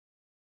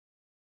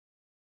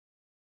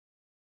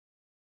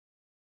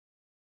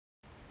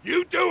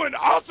You doing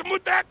awesome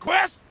with that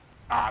quest?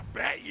 I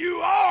bet you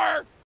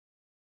are!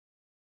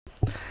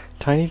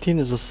 Tiny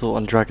Tina's Assault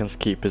on Dragon's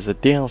Keep is a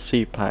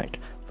DLC pack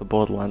for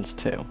Borderlands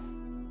 2.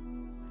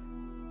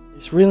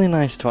 It's really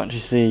nice to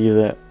actually see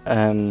that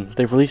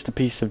they've released a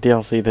piece of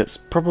DLC that's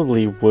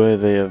probably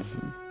worthy of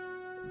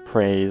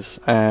praise.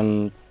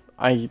 I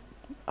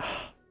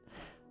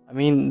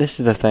mean, this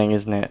is the thing,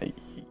 isn't it?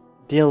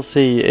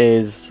 DLC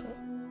is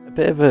a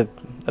bit of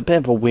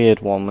a weird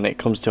one when it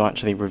comes to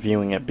actually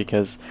reviewing it,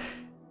 because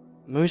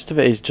most of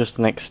it is just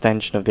an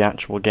extension of the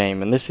actual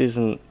game, and this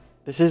isn't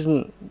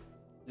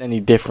any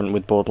different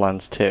with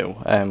Borderlands 2,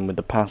 with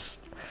the past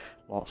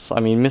lots. I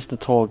mean, Mr.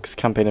 Torg's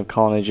Campaign of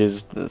Carnage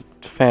is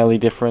fairly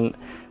different,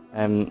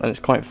 and it's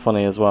quite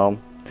funny as well.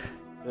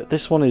 But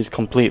this one is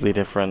completely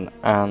different,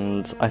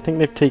 and I think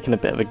they've taken a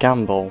bit of a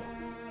gamble,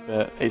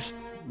 but it's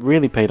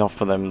really paid off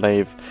for them.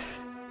 They've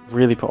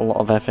really put a lot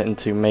of effort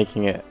into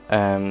making it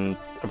a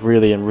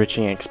really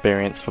enriching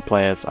experience for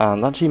players,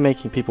 and actually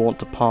making people want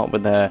to part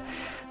with their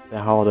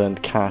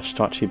hard-earned cash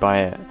to actually buy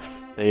it.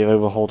 They've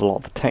overhauled a lot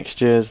of the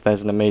textures.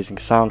 There's an amazing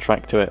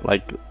soundtrack to it.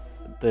 Like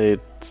the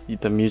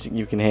music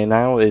you can hear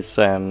now is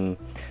one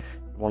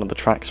of the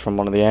tracks from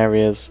one of the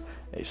areas.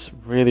 It's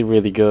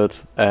really good.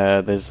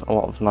 There's a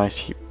lot of nice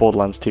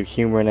Borderlands 2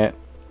 humor in it,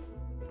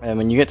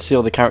 and you get to see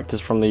all the characters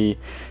from the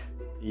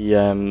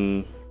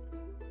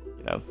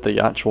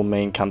actual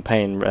main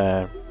campaign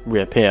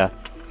reappear.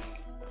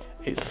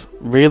 It's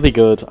really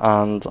good,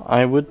 and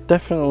I would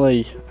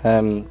definitely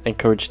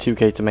encourage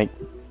 2K to make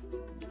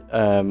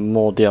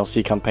more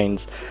DLC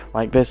campaigns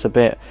like this. A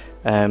bit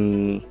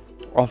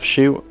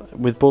offshoot.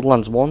 With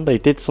Borderlands 1 they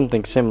did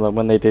something similar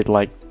when they did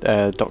like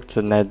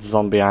Dr. Ned's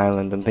Zombie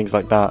Island and things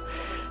like that.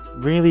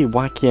 Really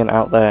wacky and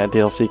out there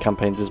DLC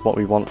campaigns is what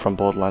we want from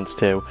Borderlands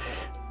 2.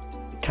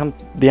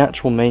 The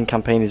actual main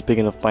campaign is big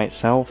enough by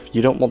itself.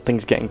 You don't want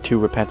things getting too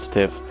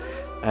repetitive,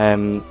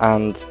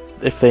 and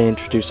if they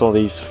introduce all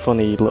these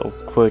funny little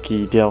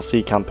quirky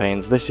DLC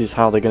campaigns, this is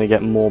how they're going to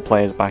get more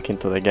players back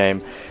into the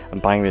game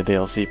and buying the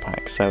DLC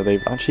pack. So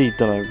they've actually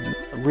done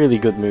a really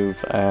good move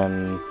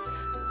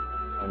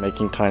by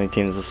making Tiny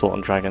Tina's Assault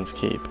on Dragon's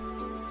Keep.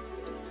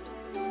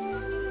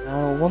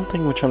 Now, one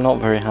thing which I'm not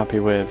very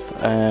happy with,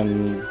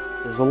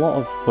 there's a lot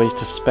of ways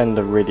to spend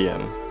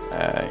Iridium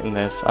in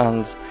this,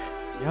 and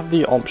you have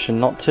the option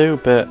not to,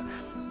 but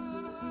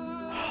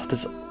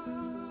the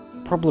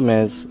problem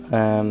is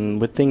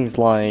with things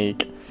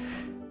like,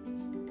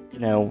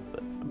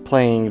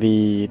 playing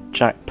the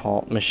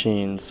jackpot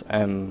machines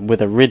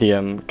with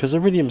Iridium, because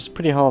Iridium's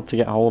pretty hard to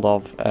get hold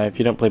of if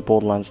you don't play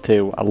Borderlands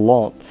 2 a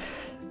lot.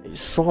 It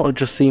sort of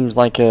just seems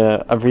like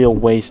a real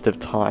waste of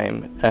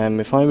time.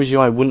 If I was you,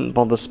 I wouldn't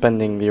bother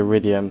spending the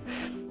Iridium,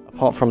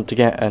 apart from to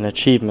get an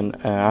achievement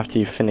after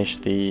you finish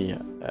the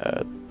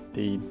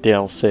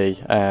DLC.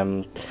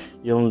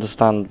 You'll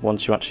understand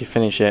once you actually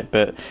finish it,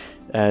 but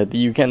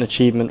you get an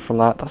achievement from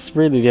that. That's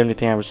really the only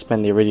thing I would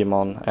spend the Iridium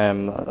on.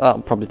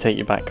 That'll probably take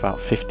you back about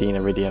 15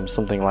 Iridium,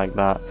 something like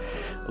that.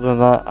 Other than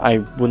that, I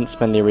wouldn't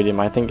spend the Iridium.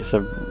 I think it's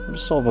a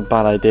sort of a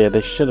bad idea.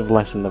 They should have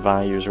lessened the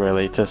values,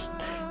 really, to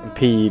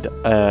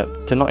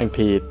not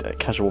impede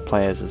casual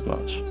players as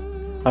much.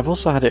 I've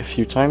also had it a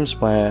few times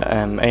where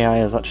AI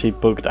has actually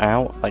bugged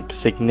out, like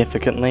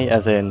significantly,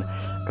 as in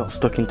got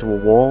stuck into a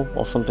wall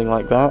or something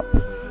like that.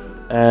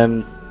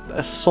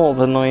 That's sort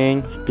of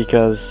annoying,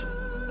 because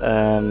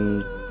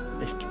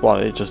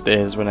it just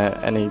is when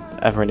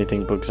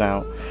anything bugs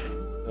out.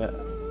 But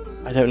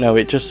I don't know,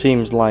 it just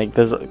seems like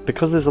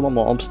because there's a lot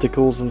more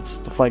obstacles and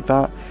stuff like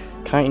that,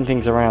 kiting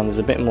things around is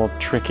a bit more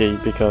tricky,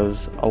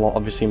 because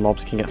obviously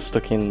mobs can get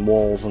stuck in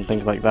walls and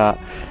things like that.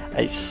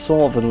 It's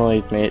sort of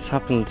annoyed me. It's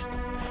happened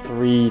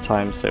 3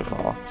 times so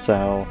far,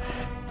 so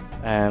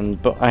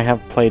but I have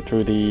played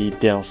through the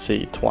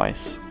DLC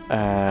twice,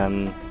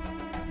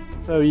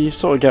 so you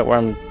sort of get where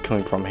I'm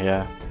coming from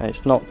here.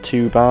 It's not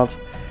too bad,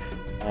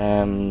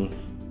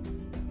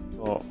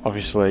 but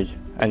obviously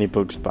any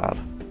bug's bad.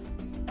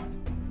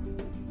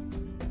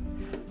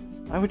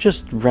 I would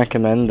just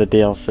recommend the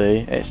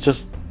DLC. It's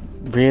just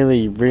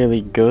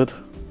really good.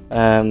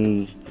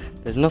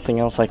 There's nothing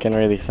else I can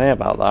really say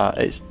about that.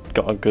 It's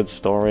got a good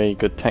story,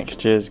 good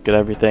textures, good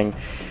everything,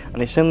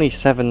 and it's only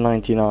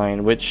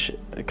 $7.99, which,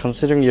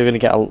 considering you're going to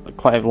get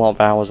quite a lot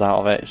of hours out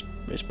of it,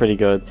 it's pretty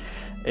good.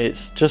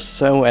 It's just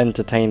so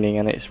entertaining,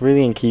 and it's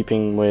really in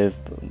keeping with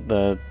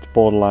the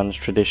Borderlands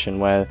tradition,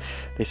 where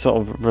they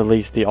sort of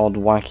release the odd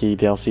wacky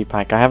DLC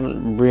pack. I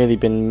haven't really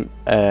been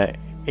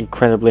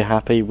incredibly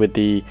happy with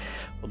the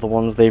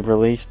ones they've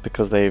released,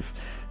 because they've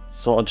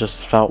sort of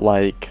just felt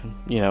like,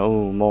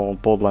 more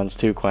Borderlands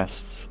 2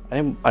 quests.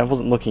 I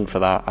wasn't looking for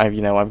that.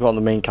 I've got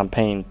the main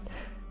campaign,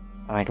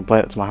 and I can play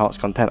it to my heart's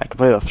content. I can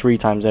play that 3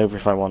 times over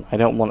if I want. I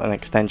don't want an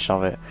extension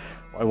of it.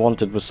 What I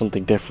wanted was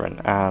something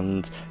different,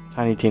 and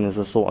Tiny Tina's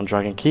Assault on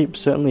Dragon Keep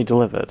certainly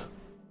delivered.